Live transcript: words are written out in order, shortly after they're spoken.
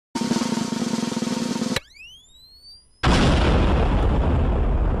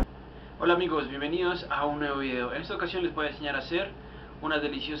Hola amigos, bienvenidos a un nuevo video. En esta ocasión les voy a enseñar a hacer unas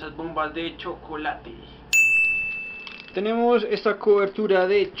deliciosas bombas de chocolate. Tenemos esta cobertura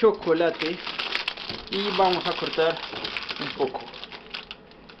de chocolate y vamos a cortar un poco.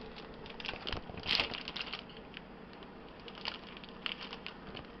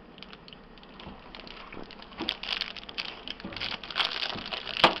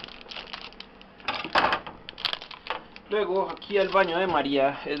 Luego aquí al baño de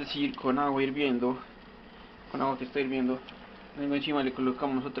María, es decir, con agua hirviendo, con agua que está hirviendo, luego encima le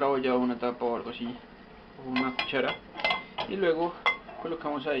colocamos otra olla o una tapa o algo así, o una cuchara, y luego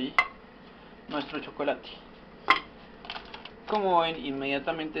colocamos ahí nuestro chocolate. Como ven,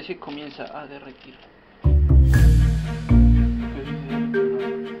 inmediatamente se comienza a derretir.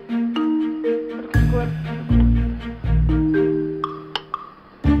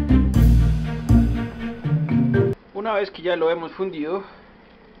 Una vez que ya lo hemos fundido,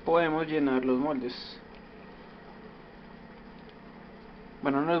 podemos llenar los moldes.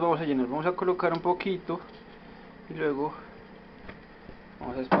 Bueno, no los vamos a llenar, vamos a colocar un poquito y luego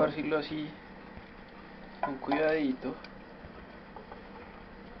vamos a esparcirlo así con cuidadito.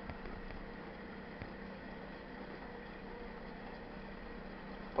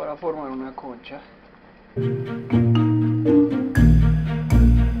 Para formar una concha.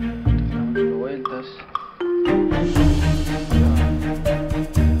 Dando vueltas.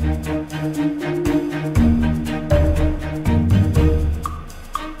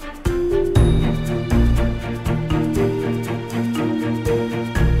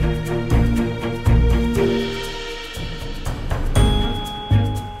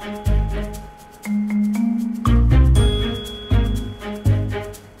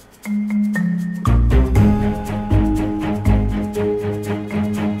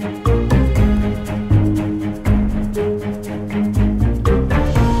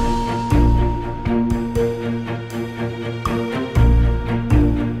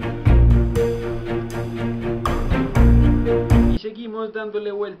 Seguimos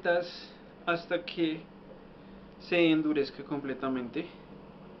dándole vueltas hasta que se endurezca completamente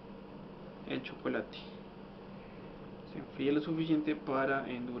el chocolate. Se enfríe lo suficiente para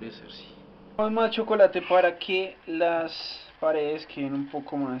endurecerse. Ponemos más chocolate para que las paredes queden un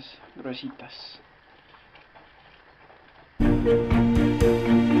poco más gruesitas.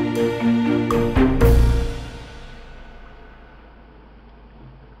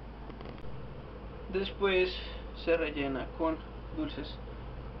 Después se rellena con dulces.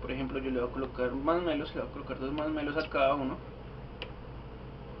 Por ejemplo, yo le voy a colocar masmelos, le voy a colocar 2 masmelos a cada uno.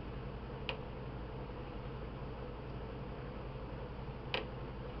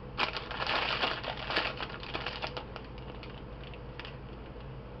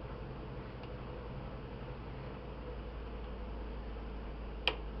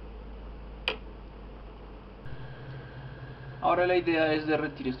 Ahora la idea es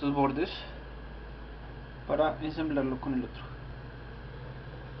derretir estos bordes para ensamblarlo con el otro.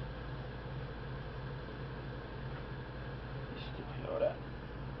 Listo, y ahora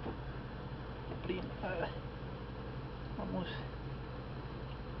vamos,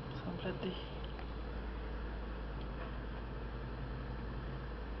 ensámblate.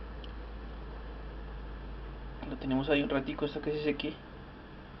 Lo tenemos ahí un ratico hasta que se seque.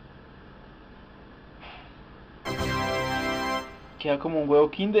 Queda como un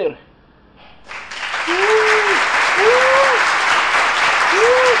huevo Kinder.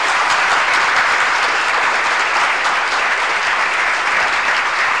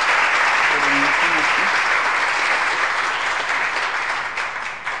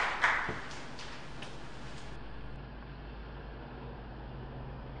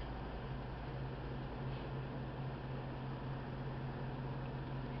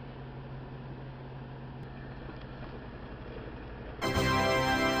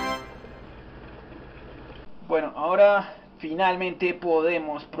 Bueno, ahora finalmente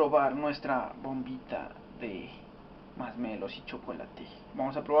podemos probar nuestra bombita de masmelos y chocolate.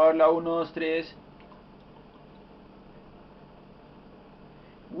 Vamos a probarla, 1, 2, 3.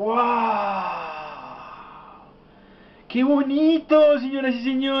 ¡Wow! ¡Qué bonito, señoras y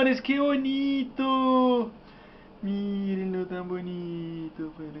señores! ¡Qué bonito! Mírenlo tan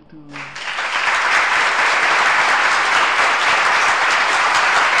bonito, pero tú.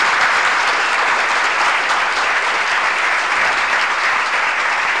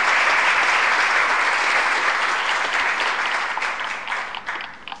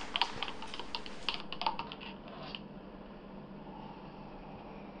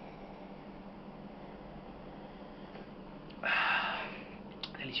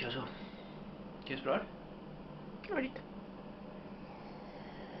 Delicioso. ¿Quieres probar? Ahorita.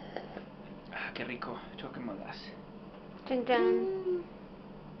 Qué rico, choquemolas. Chan, chan.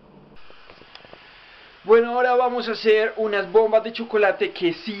 Bueno, ahora vamos a hacer unas bombas de chocolate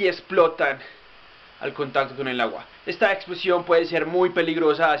que sí explotan al contacto con el agua. Esta explosión puede ser muy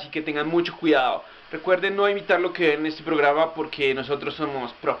peligrosa, así que tengan mucho cuidado. Recuerden no imitar lo que ven en este programa porque nosotros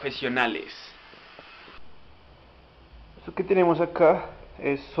somos profesionales. Esto que tenemos acá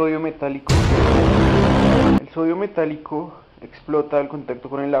es sodio metálico. El sodio metálico explota al contacto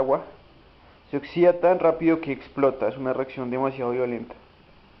con el agua. Se oxida tan rápido que explota, es una reacción demasiado violenta.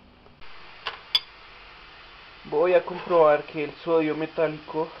 Voy a comprobar que el sodio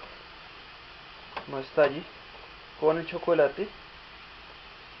metálico no estalle con el chocolate.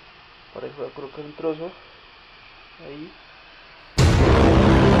 Para eso voy a colocar un trozo ahí.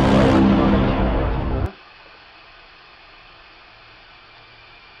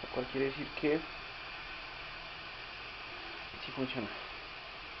 Lo cual quiere decir que sí funciona.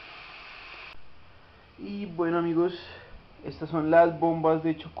 Y bueno amigos, estas son las bombas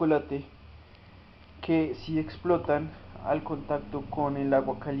de chocolate que sí explotan al contacto con el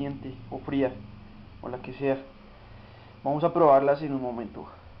agua caliente o fría o la que sea. Vamos a probarlas en un momento.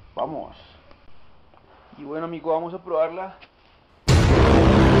 Vamos. Y bueno amigo, vamos a probarla.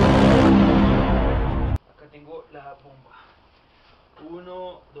 Acá tengo la bomba.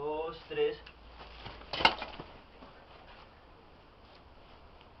 1, 2, 3.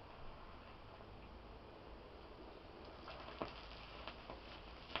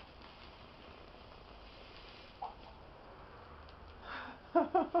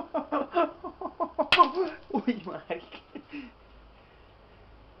 Uy, marica.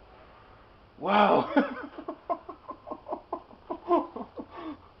 Wow.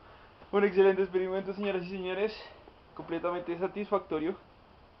 Un excelente experimento, señoras y señores. Completamente satisfactorio.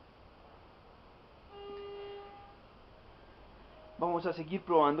 Vamos a seguir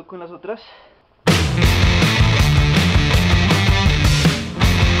probando con las otras.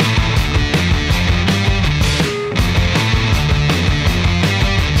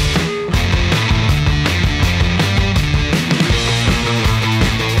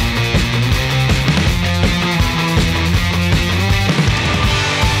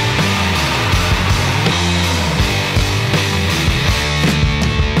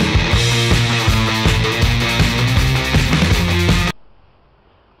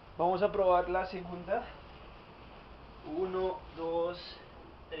 Vamos a probar la segunda. 1, 2,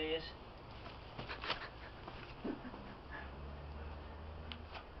 3.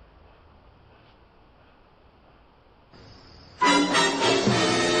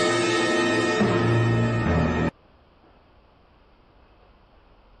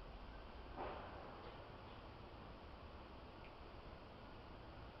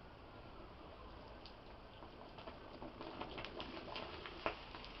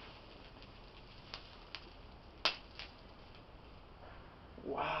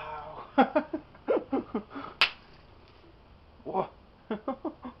 Wow. Wow.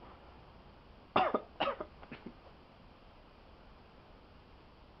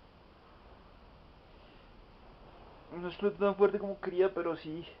 No explotó tan fuerte como quería, pero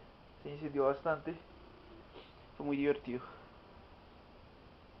sí se incendió bastante. Fue muy divertido.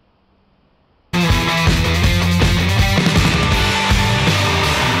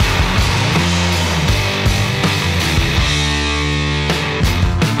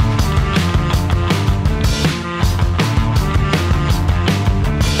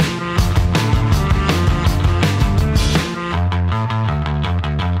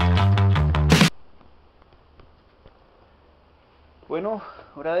 Bueno,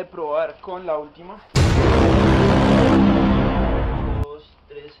 hora de probar con la última. 2,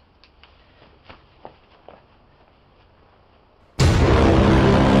 3.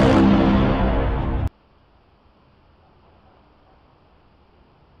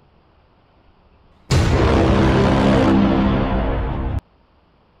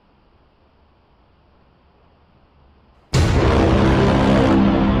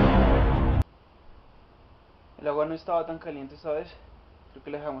 El agua no estaba tan caliente esta vez. Creo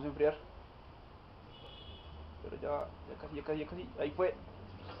que la dejamos enfriar. Pero ya casi. Ahí fue.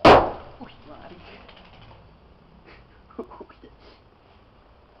 Uy, marica.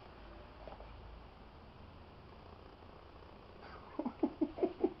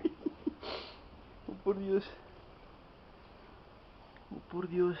 Oh, por Dios. Oh, por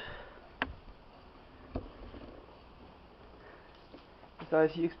Dios. Esta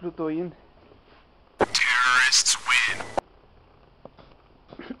vez sí explotó bien.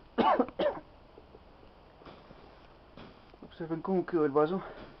 Observen cómo quedó el vaso.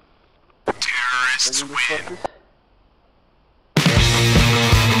 Está en dos partes.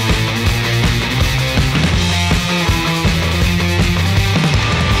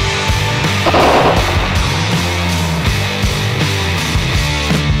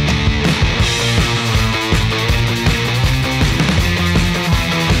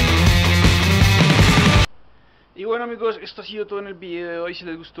 esto ha sido todo en el video de hoy. Si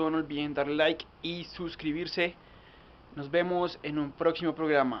les gustó, no olviden darle like y suscribirse. Nos vemos en un próximo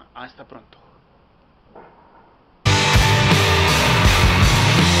programa. Hasta pronto.